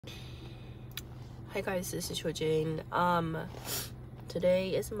Hi guys, this is Chojin. Today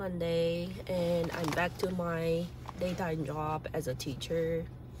is Monday and I'm back to my daytime job as a teacher.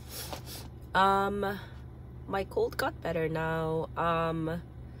 My cold got better now.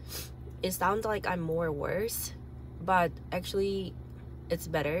 It sounds like I'm more worse, but actually it's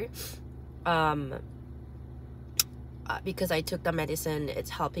better. Because I took the medicine, it's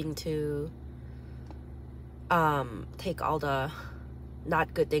helping to take all the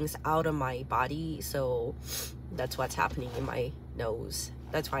not good things out of my body, so that's what's happening in my nose.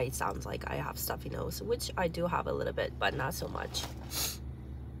 That's why it sounds like I have stuffy nose, which I do have a little bit, but not so much.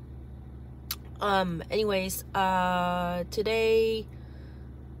 Anyways, today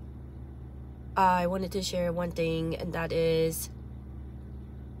I wanted to share one thing, and that is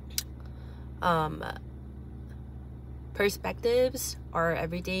perspectives are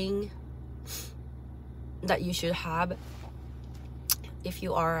everything that you should have if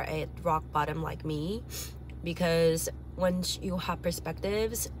you are at rock bottom like me, because once you have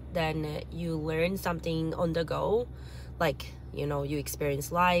perspectives, then you learn something on the go, like, you know, you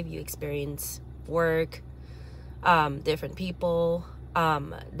experience life, you experience work, different people,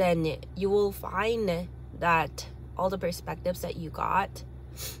 then you will find that all the perspectives that you got,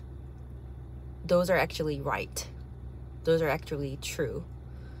 those are actually right, those are actually true.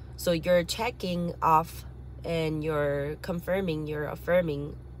 So you're checking off and you're confirming, you're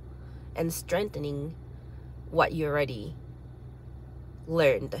affirming and strengthening what you already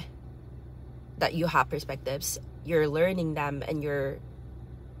learned, that you have perspectives. You're learning them and you're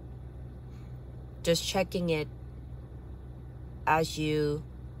just checking it as you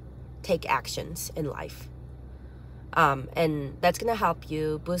take actions in life. And that's gonna help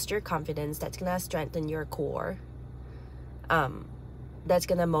you boost your confidence, that's gonna strengthen your core, that's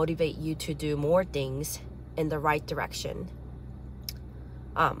gonna motivate you to do more things in the right direction.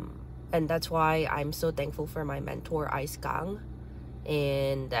 And that's why I'm so thankful for my mentor Ice Gang,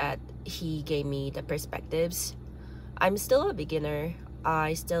 and that he gave me the perspectives. I'm still a beginner,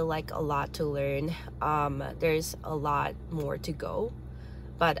 I still like a lot to learn, there's a lot more to go,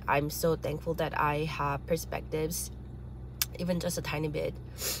 but I'm so thankful that I have perspectives, even just a tiny bit.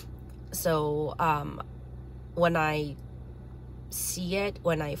 So when I see it,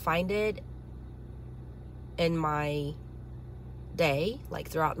 when I find it in my day, like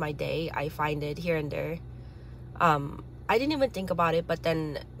throughout my day, I find it here and there. I didn't even think about it, but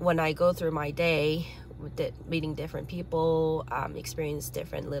then when I go through my day with it, meeting different people, experience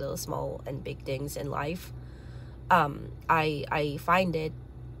different little small and big things in life, I find it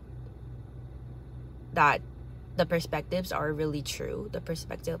that the perspectives are really true, the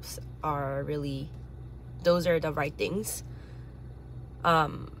perspectives are really, those are the right things.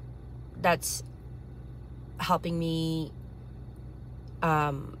 That's helping me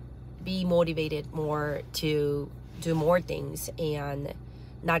be motivated more to do more things and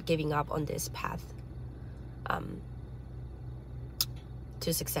not giving up on this path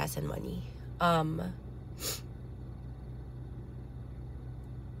to success and money.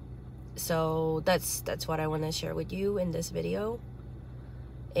 So that's what I want to share with you in this video.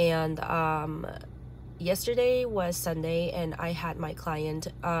 And yesterday was Sunday and I had my client.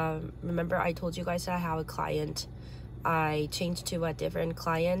 Remember I told you guys that I have a client. I changed to a different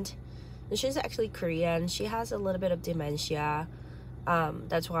client, and she's actually Korean. She has a little bit of dementia.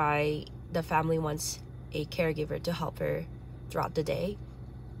 That's why the family wants a caregiver to help her throughout the day.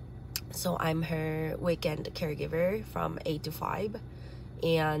 So I'm her weekend caregiver from 8 to 5.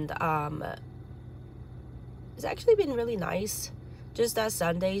 And it's actually been really nice. Just that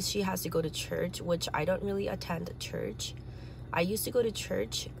Sundays she has to go to church, which I don't really attend church. I used to go to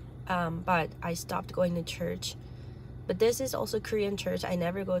church, but I stopped going to church. But this is also Korean church. I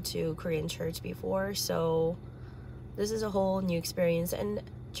never go to Korean church before, so this is a whole new experience, and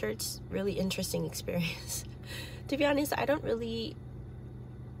church, really interesting experience. To be honest, I don't really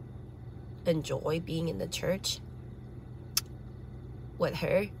enjoy being in the church with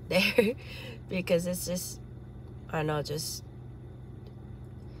her there because it's just, I don't know, just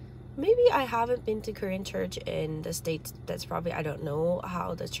maybe I haven't been to Korean church in the States. That's probably, I don't know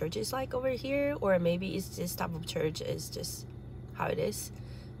how the church is like over here, or maybe it's this type of church is just how it is.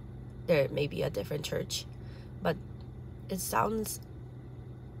 There may be a different church, but it sounds,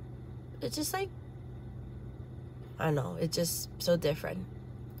 it's just like, I don't know, it's just so different.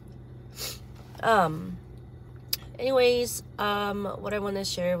 Anyways, what I want to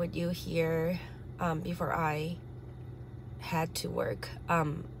share with you here before I head to work,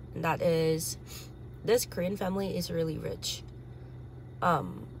 that is, this Korean family is really rich.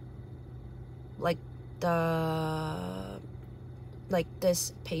 Like the like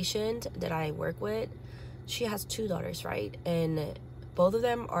this patient that I work with, she has 2 daughters, right? And both of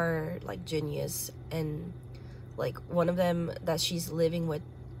them are like genius, and like one of them that she's living with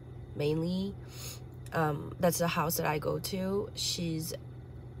mainly, that's the house that I go to. She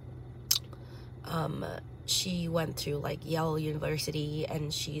went to like Yale University,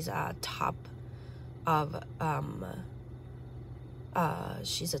 and she's a top of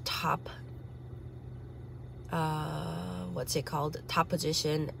she's a top what's it called, top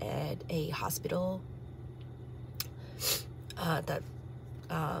position at a hospital, that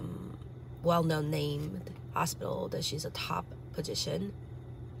well-known named hospital, that she's a top position.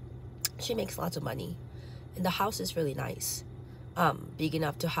 She makes lots of money, and the house is really nice, big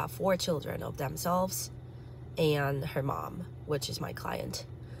enough to have 4 children of themselves and her mom, which is my client.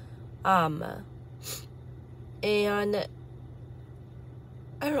 And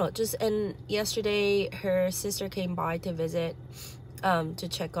I don't know, and yesterday her sister came by to visit, to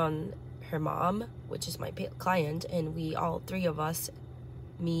check on her mom, which is my client, and we all 3 of us,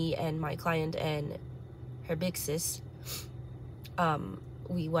 me and my client and her big sis,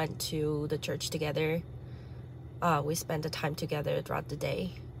 we went to the church together. We spent the time together throughout the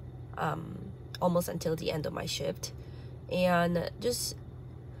day, almost until the end of my shift. And just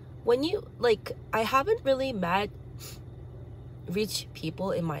when you like, I haven't really met rich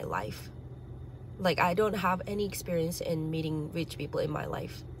people in my life. Like, I don't have any experience in meeting rich people in my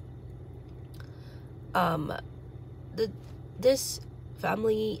life. This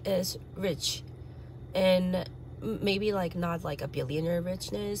family is rich, and maybe like not like a billionaire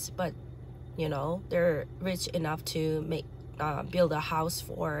richness, but you know, they're rich enough to build a house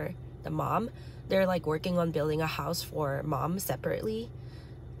for the mom. They're like working on building a house for mom separately,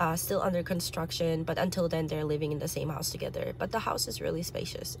 still under construction, but until then they're living in the same house together. But the house is really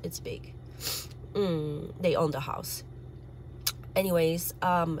spacious, it's big. They own the house anyways.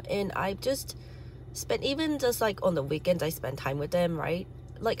 And I just spent, even just like on the weekends, I spend time with them, right?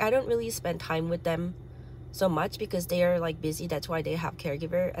 Like, I don't really spend time with them so much because they are like busy. That's why they have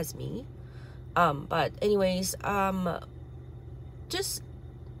caregiver as me. But anyways, just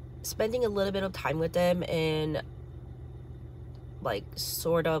spending a little bit of time with them and like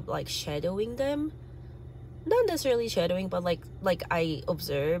sort of like shadowing them, not necessarily shadowing, but like I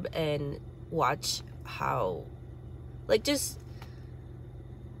observe and watch how, like, just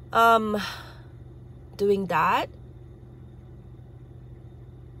doing that,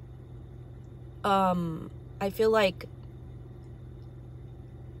 I feel like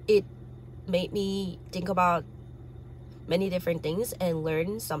it made me think about many different things and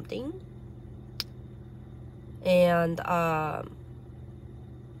learn something. And I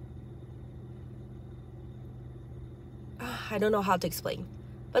don't know how to explain,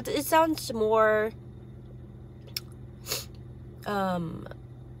 but it sounds more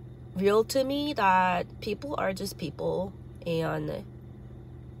real to me, that people are just people, and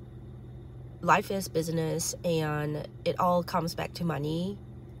life is business, and it all comes back to money.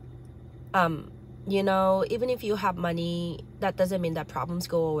 You know, even if you have money, that doesn't mean that problems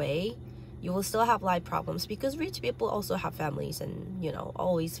go away. You will still have life problems, because rich people also have families, and you know,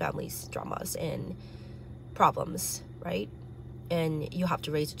 always families dramas and problems, right? And you have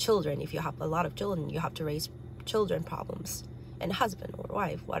to raise children. If you have a lot of children, you have to raise children problems, and husband or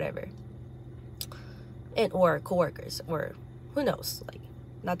wife, whatever, and or co-workers, or who knows, like,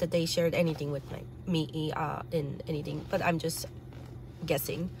 not that they shared anything with me in anything, but I'm just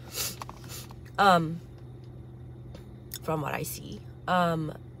guessing from what I see.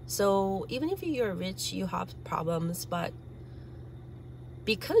 So even if you're rich, you have problems, but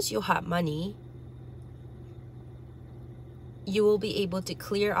because you have money, you will be able to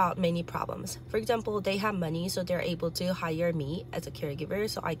clear out many problems. For example, they have money, so they're able to hire me as a caregiver,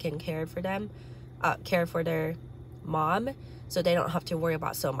 so I can care for them, care for their mom, so they don't have to worry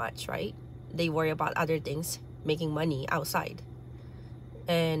about so much, right? They worry about other things, making money outside,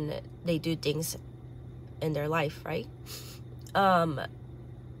 and they do things in their life, right?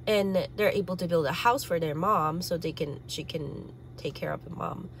 And they're able to build a house for their mom, so she can take care of the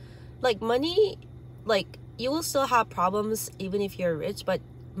mom. Like, money, like, you will still have problems even if you're rich, but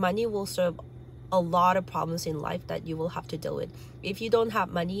money will solve a lot of problems in life that you will have to deal with. If you don't have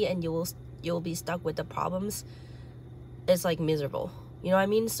money and you'll be stuck with the problems, it's like miserable, you know what I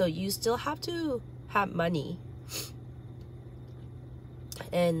mean? So you still have to have money,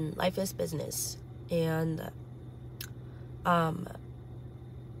 and life is business. And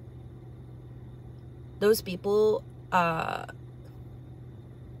those people,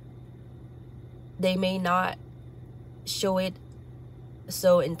 they may not show it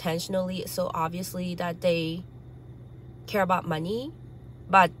so intentionally, so obviously, that they care about money,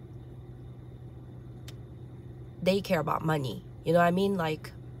 but they care about money. You know what I mean?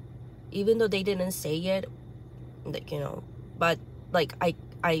 Like, even though they didn't say it, like, you know, but like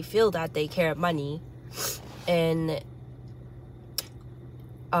I feel that they care money, and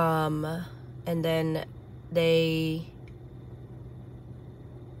then their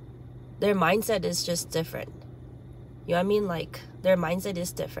mindset is just different. You know what I mean? Like, their mindset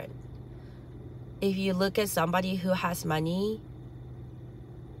is different. If you look at somebody who has money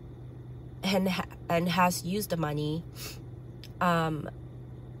and has used the money,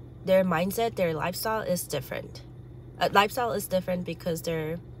 their mindset, their lifestyle is different. Lifestyle is different because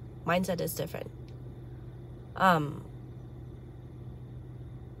their mindset is different.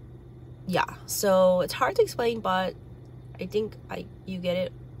 Yeah, so it's hard to explain, but I think you get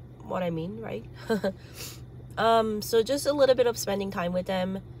it, what I mean, right? So just a little bit of spending time with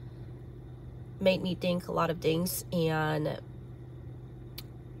them made me think a lot of things, and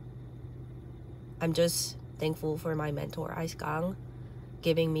I'm just thankful for my mentor Ice Gang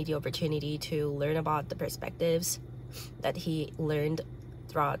giving me the opportunity to learn about the perspectives that he learned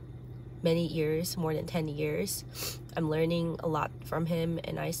throughout many years, more than 10 years. I'm learning a lot from him,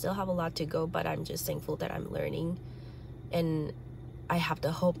 and I still have a lot to go, but I'm just thankful that I'm learning, and I have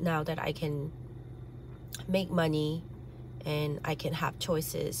the hope now that I can make money and I can have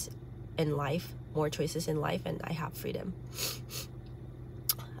choices in life, more choices in life, and I have freedom.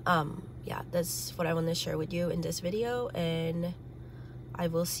 Yeah, that's what I want to share with you in this video, and I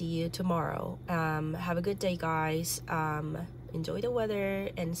will see you tomorrow. Have a good day, guys. Enjoy the weather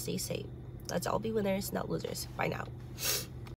and stay safe. Let's all be winners, not losers. Bye now.